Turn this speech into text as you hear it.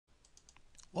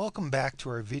Welcome back to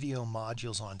our video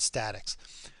modules on statics.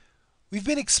 We've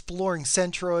been exploring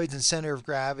centroids and center of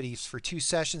gravities for 2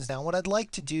 sessions now. What I'd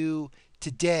like to do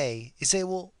today is say,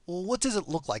 well, what does it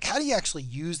look like? How do you actually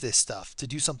use this stuff to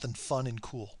do something fun and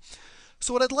cool?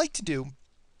 So what I'd like to do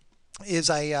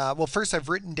is first I've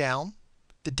written down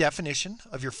the definition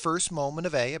of your first moment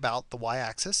of A about the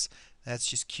y-axis. That's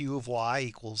just q of y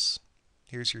equals,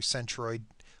 here's your centroid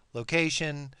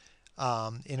location,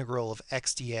 integral of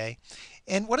x dA.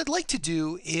 And what I'd like to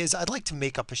do is I'd like to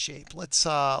make up a shape. Let's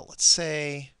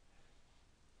say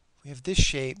we have this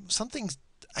shape. Something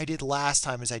I did last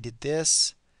time is I did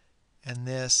this and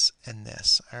this and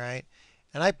this. All right,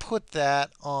 and I put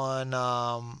that on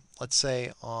let's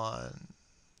say on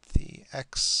the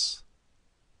x,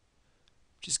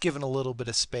 just given a little bit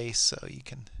of space so you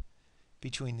can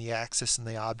between the axis and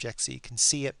the object so you can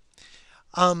see it.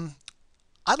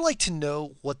 I'd like to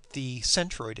know what the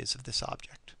centroid is of this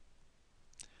object.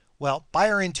 Well, by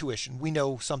our intuition, we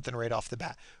know something right off the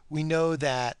bat. We know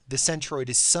that the centroid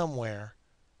is somewhere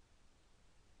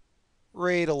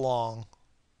right along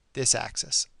this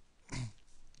axis.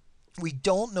 We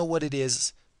don't know what it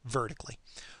is vertically.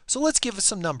 So let's give us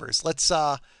some numbers. Let's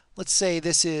say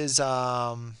this is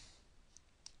let's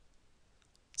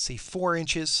see, 4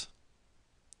 inches.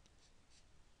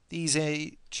 These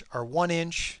are 1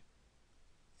 inch.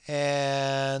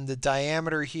 And the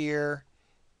diameter here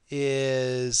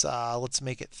is, let's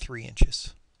make it 3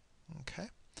 inches. Okay.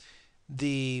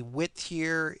 The width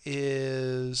here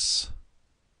is,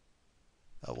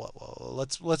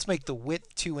 let's make the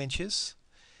width 2 inches.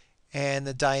 And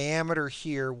the diameter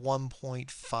here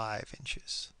 1.5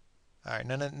 inches. All right,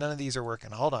 none of these are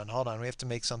working. Hold on. We have to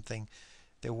make something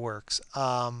that works.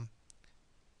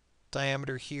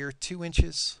 Diameter here 2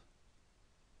 inches.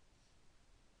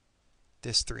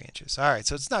 This 3 inches. All right,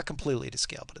 so it's not completely to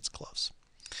scale, but it's close.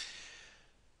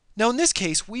 Now in this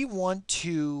case, we want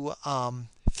to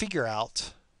figure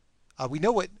out, we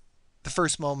know what the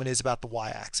first moment is about the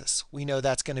y-axis. We know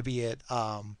that's going to be at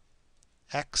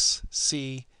x,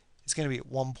 c, is going to be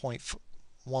at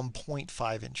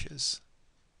 1.5 inches.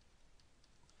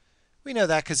 We know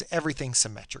that because everything's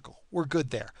symmetrical. We're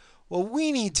good there. What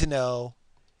we need to know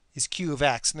is q of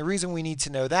x. And the reason we need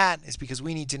to know that is because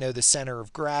we need to know the center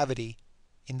of gravity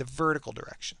in the vertical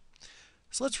direction.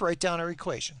 So let's write down our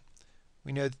equation.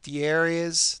 We know that the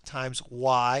areas times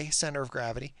y, center of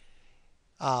gravity,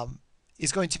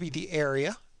 is going to be the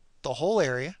area, the whole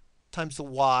area, times the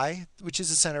y, which is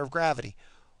the center of gravity.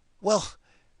 Well,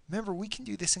 remember, we can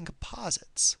do this in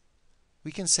composites.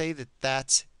 We can say that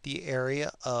that's the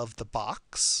area of the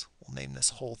box. We'll name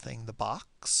this whole thing the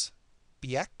box,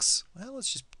 bx. Well,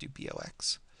 let's just do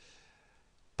box.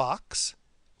 Box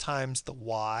times the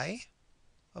y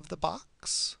of the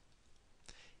box.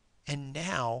 And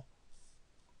now,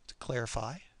 to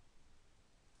clarify,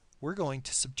 we're going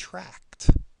to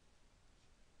subtract.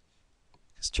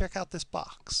 Let's check out this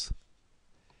box.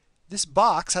 This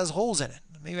box has holes in it.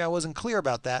 Maybe I wasn't clear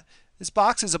about that. This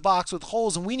box is a box with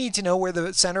holes, and we need to know where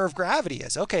the center of gravity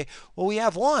is. Okay, well, we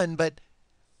have one, but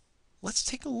let's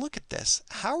take a look at this.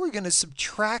 How are we going to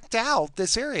subtract out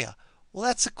this area? Well,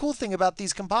 that's the cool thing about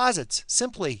these composites.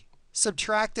 Simply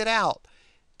subtract it out.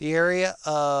 The area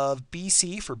of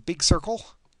BC for big circle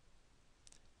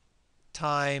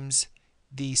times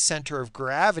the center of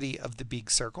gravity of the big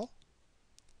circle.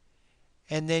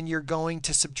 And then you're going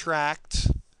to subtract,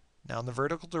 now in the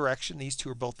vertical direction, these two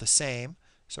are both the same,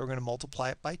 so we're going to multiply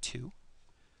it by 2.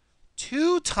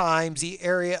 2 times the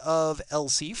area of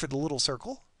LC for the little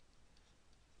circle,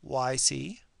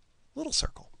 YC, little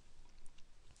circle.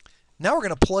 Now we're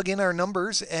going to plug in our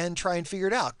numbers and try and figure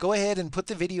it out. Go ahead and put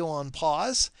the video on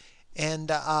pause and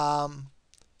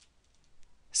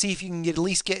see if you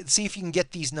can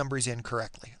get these numbers in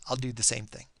correctly. I'll do the same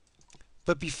thing.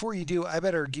 But before you do, I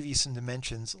better give you some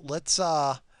dimensions. Let's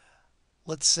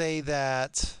say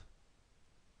that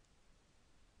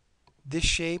this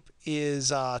shape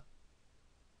is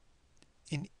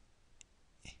in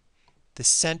the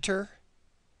center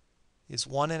is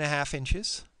 1.5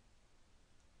 inches.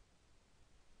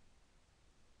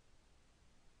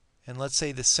 And let's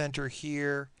say the center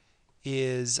here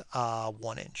is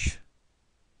 1 inch.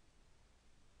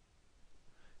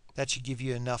 That should give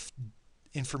you enough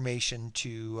information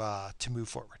to move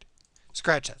forward.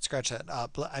 Scratch that.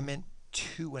 I meant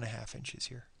 2.5 inches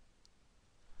here.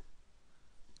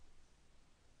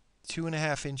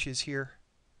 2.5 inches here.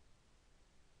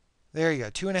 There you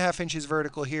go. 2.5 inches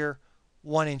vertical here,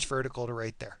 1 inch vertical to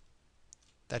right there.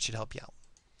 That should help you out.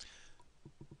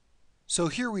 So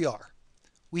here we are.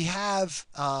 We have,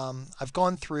 I've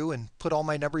gone through and put all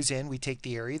my numbers in. We take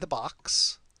the area of the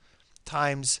box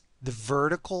times the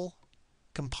vertical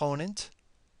component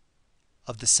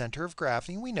of the center of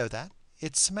gravity. We know that.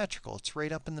 It's symmetrical. It's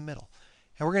right up in the middle.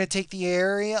 And we're going to take the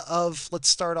area of, let's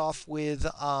start off with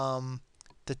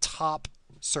the top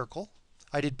circle.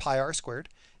 I did pi r squared.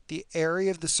 The area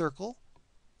of the circle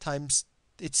times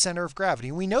its center of gravity.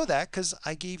 And we know that because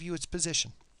I gave you its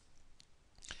position.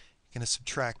 You're going to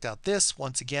subtract out this,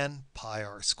 once again, pi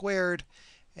r squared,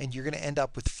 and you're going to end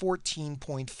up with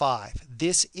 14.5.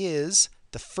 This is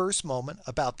the first moment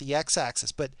about the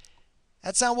x-axis, but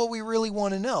that's not what we really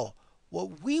want to know.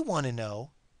 What we want to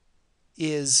know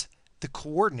is the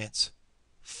coordinates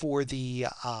for the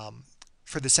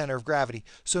center of gravity.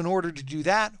 So in order to do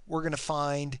that, we're going to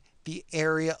find the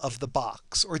area of the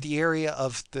box, or the area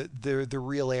of the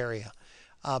real area.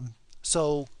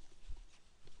 So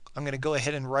I'm going to go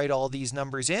ahead and write all these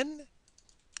numbers in.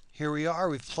 Here we are.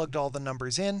 We've plugged all the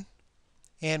numbers in,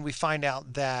 and we find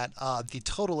out that the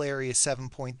total area is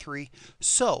 7.3.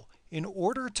 So in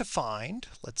order to find,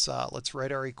 let's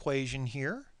write our equation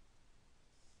here.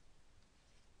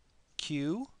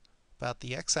 Q about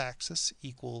the x-axis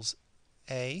equals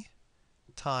A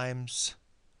times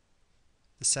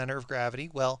the center of gravity.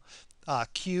 Well,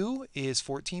 Q is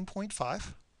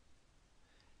 14.5.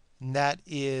 And that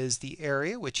is the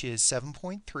area, which is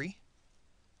 7.3,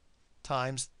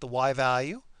 times the y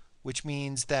value, which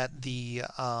means that the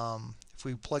if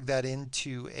we plug that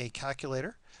into a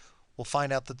calculator, we'll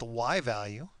find out that the y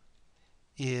value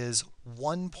is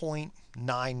 1.99.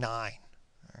 All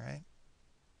right.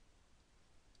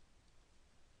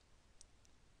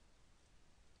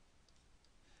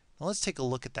 Now let's take a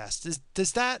look at that.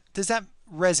 Does that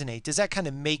resonate? Does that kind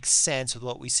of make sense with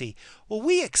what we see? Well,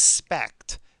 we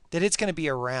expect that it's going to be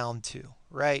around 2,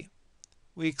 right?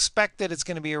 We expect that it's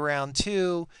going to be around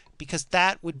 2 because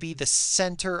that would be the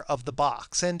center of the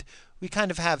box. And we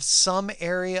kind of have some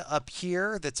area up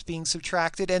here that's being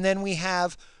subtracted, and then we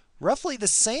have roughly the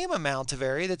same amount of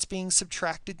area that's being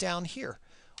subtracted down here.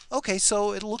 Okay,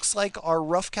 so it looks like our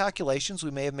rough calculations, we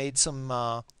may have made some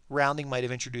rounding, might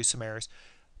have introduced some errors,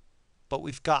 but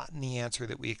we've gotten the answer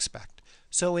that we expect.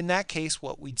 So in that case,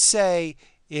 what we'd say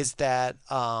is that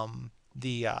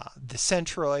the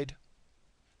centroid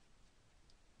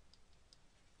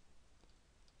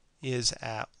is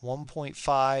at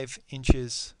 1.5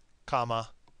 inches, comma,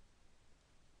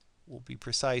 we'll be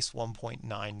precise,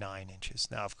 1.99 inches.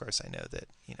 Now, of course, I know that,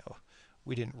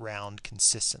 we didn't round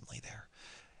consistently there.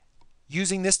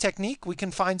 Using this technique, we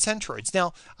can find centroids.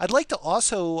 Now, I'd like to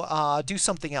also do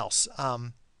something else.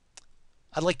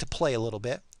 I'd like to play a little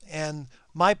bit. And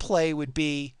my play would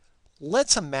be,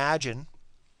 let's imagine,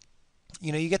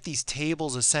 you get these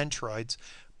tables of centroids,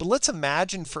 but let's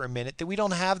imagine for a minute that we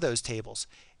don't have those tables.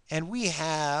 And we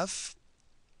have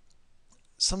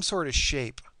some sort of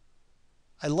shape.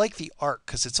 I like the arc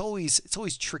because it's always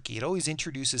tricky. It always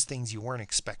introduces things you weren't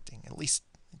expecting. At least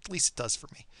it does for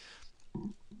me.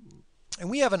 And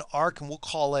we have an arc, and we'll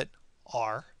call it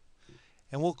R.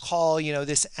 And we'll call,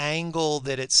 this angle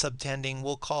that it's subtending,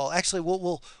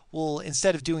 we'll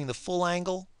instead of doing the full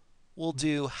angle, we'll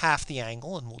do half the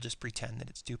angle, and we'll just pretend that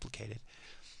it's duplicated.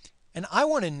 And I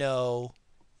want to know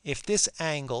if this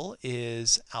angle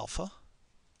is alpha.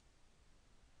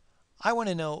 I want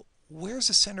to know, where's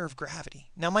the center of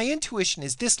gravity? Now, my intuition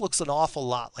is this looks an awful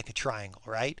lot like a triangle,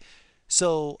 right?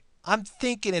 So I'm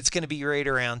thinking it's going to be right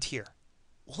around here.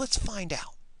 Well, let's find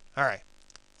out. All right,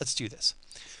 let's do this.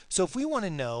 So if we want to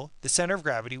know the center of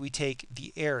gravity, we take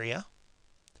the area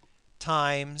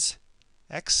times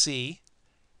xc,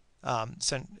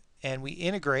 and we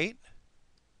integrate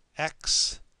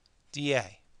x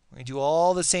dA. We're going to do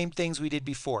all the same things we did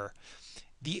before.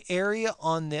 The area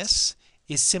on this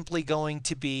is simply going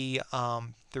to be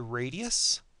the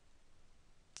radius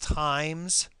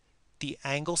times the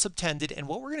angle subtended. And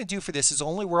what we're going to do for this is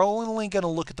we're only going to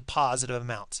look at the positive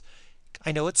amounts.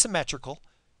 I know it's symmetrical,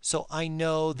 so I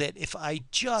know that if I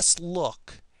just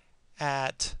look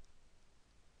at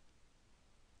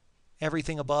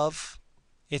everything above,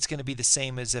 it's going to be the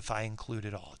same as if I include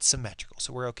it all. It's symmetrical,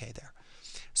 so we're okay there.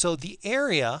 So the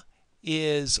area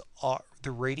is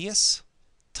the radius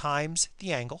times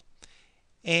the angle.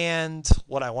 And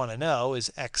what I want to know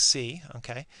is xc,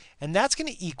 okay? And that's going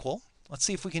to equal, let's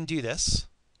see if we can do this,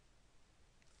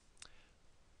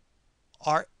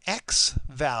 our x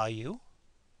value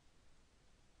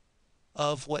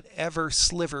of whatever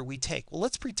sliver we take. Well,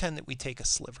 let's pretend that we take a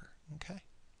sliver, okay?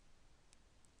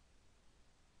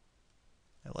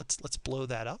 Now let's blow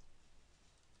that up.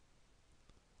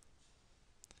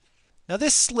 Now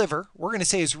this sliver, we're going to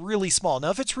say is really small. Now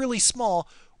if it's really small,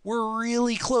 we're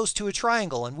really close to a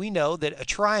triangle, and we know that a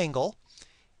triangle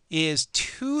is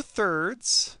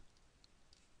 2/3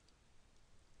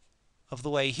 of the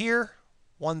way here,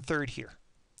 1/3 here.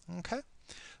 Okay?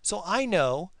 So I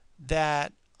know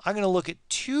that I'm going to look at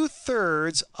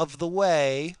 2/3 of the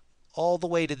way all the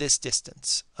way to this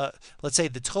distance. Let's say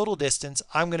the total distance,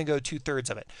 I'm going to go 2/3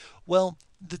 of it. Well,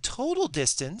 the total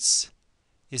distance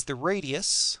is the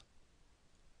radius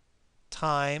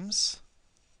times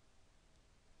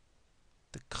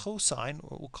the cosine,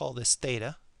 we'll call this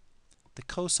theta, the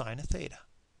cosine of theta.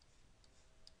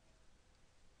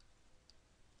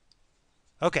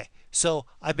 Okay, so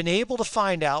I've been able to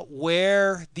find out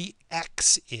where the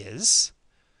x is,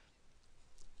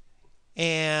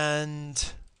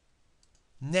 and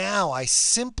now I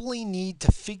simply need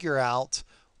to figure out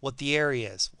what the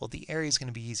area is. Well, the area is going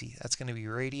to be easy. That's going to be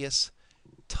radius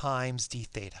times d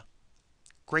theta.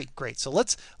 Great, great. So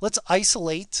let's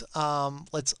isolate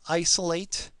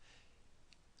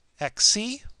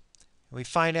xc. We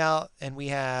find out, and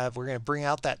we're going to bring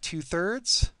out that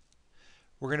 2/3.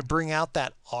 We're going to bring out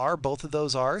that r, both of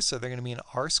those r's, so they're going to be an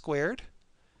r squared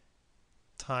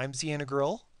times the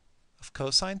integral of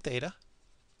cosine theta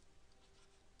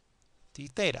d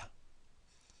theta.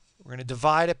 We're going to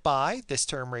divide it by this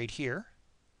term right here,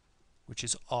 which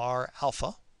is r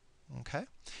alpha. Okay.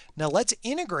 Now let's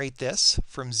integrate this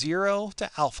from 0 to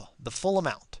alpha, the full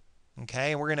amount.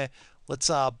 Okay, and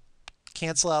let's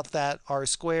cancel out that r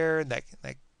squared. That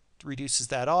reduces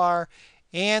that r,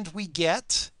 and we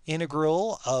get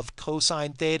integral of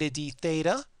cosine theta d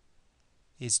theta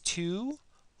is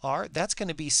 2r. That's going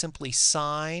to be simply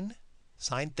sine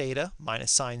theta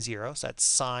minus sine 0. So that's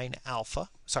sine alpha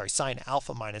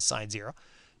minus sine 0.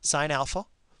 Sine alpha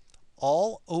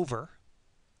all over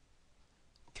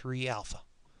 3 alpha.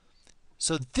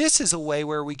 So this is a way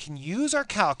where we can use our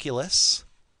calculus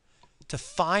to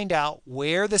find out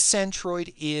where the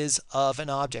centroid is of an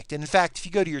object. And in fact, if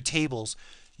you go to your tables,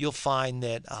 you'll find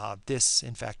that this,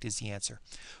 in fact, is the answer.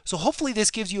 So hopefully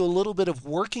this gives you a little bit of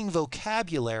working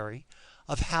vocabulary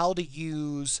of how to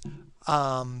use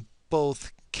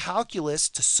both calculus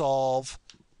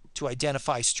to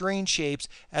identify strange shapes,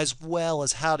 as well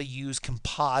as how to use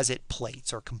composite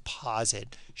plates or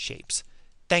composite shapes.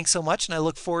 Thanks so much, and I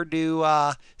look forward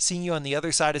to seeing you on the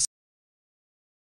other side of